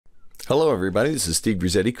Hello everybody, this is Steve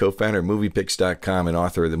Grizzetti, co-founder of MoviePix.com and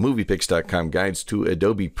author of the MoviePix.com Guides to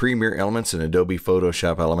Adobe Premiere Elements and Adobe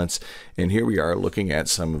Photoshop Elements. And here we are looking at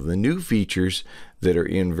some of the new features that are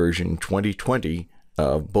in version 2020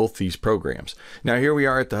 of both these programs. Now here we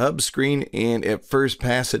are at the hub screen, and at first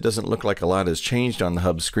pass it doesn't look like a lot has changed on the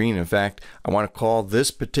hub screen. In fact, I want to call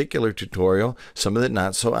this particular tutorial some of the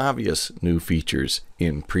not so obvious new features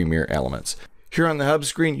in Premiere Elements. Here on the hub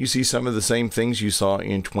screen, you see some of the same things you saw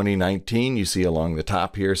in 2019. You see along the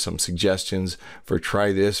top here some suggestions for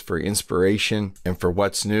try this, for inspiration, and for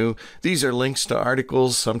what's new. These are links to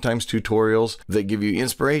articles, sometimes tutorials that give you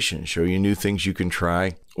inspiration, show you new things you can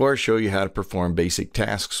try, or show you how to perform basic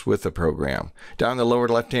tasks with the program. Down the lower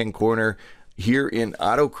left-hand corner, here in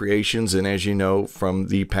Auto Creations, and as you know from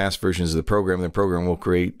the past versions of the program will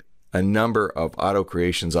create a number of auto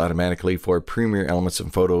creations automatically for Premiere Elements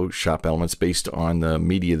and Photoshop Elements based on the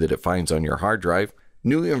media that it finds on your hard drive.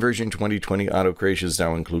 New in version 2020, auto creations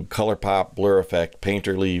now include color pop, blur effect,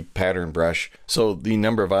 painterly, pattern brush. So the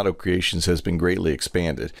number of auto creations has been greatly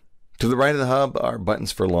expanded. To the right of the hub are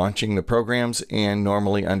buttons for launching the programs, and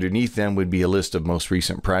normally underneath them would be a list of most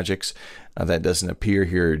recent projects. That doesn't appear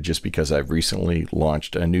here just because I've recently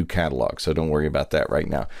launched a new catalog, so don't worry about that right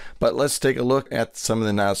now. But let's take a look at some of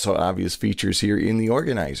the not so obvious features here in the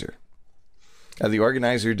organizer. The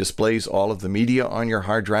organizer displays all of the media on your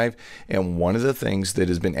hard drive, and one of the things that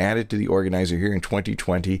has been added to the organizer here in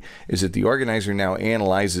 2020 is that the organizer now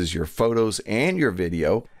analyzes your photos and your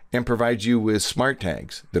video and provides you with smart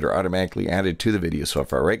tags that are automatically added to the video. So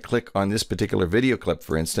if I right click on this particular video clip,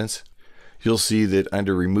 for instance, you'll see that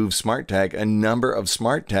under Remove Smart Tag, a number of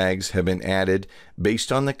smart tags have been added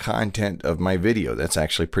based on the content of my video. That's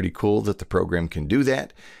actually pretty cool that the program can do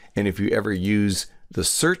that. And if you ever use the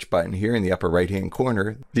search button here in the upper right hand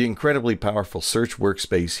corner, the incredibly powerful search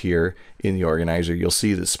workspace here in the organizer, you'll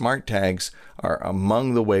see that smart tags are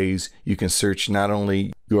among the ways you can search not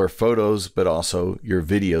only your photos but also your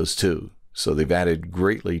videos too. So they've added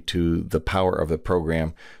greatly to the power of the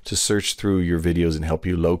program to search through your videos and help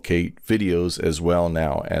you locate videos as well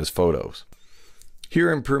now as photos.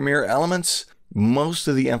 Here in Premiere Elements, most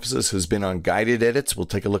of the emphasis has been on guided edits. We'll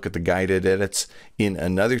take a look at the guided edits in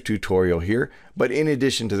another tutorial here. But in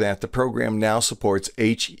addition to that, the program now supports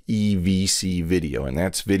HEVC video, and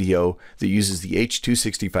that's video that uses the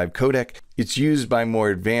H.265 codec. It's used by more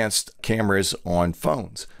advanced cameras on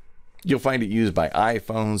phones. You'll find it used by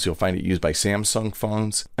iPhones. You'll find it used by Samsung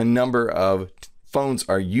phones. A number of phones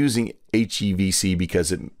are using HEVC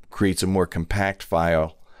because it creates a more compact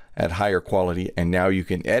file at higher quality, and now you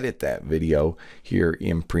can edit that video here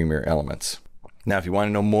in Premiere Elements. Now, if you want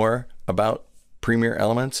to know more about Premiere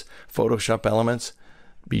Elements, Photoshop Elements,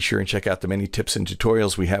 be sure and check out the many tips and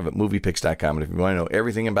tutorials we have at MoviePix.com. And if you want to know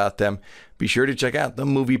everything about them, be sure to check out the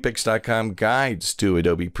MoviePix.com Guides to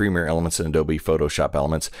Adobe Premiere Elements and Adobe Photoshop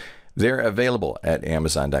Elements. They're available at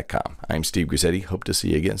Amazon.com. I'm Steve Grizzetti. Hope to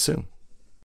see you again soon.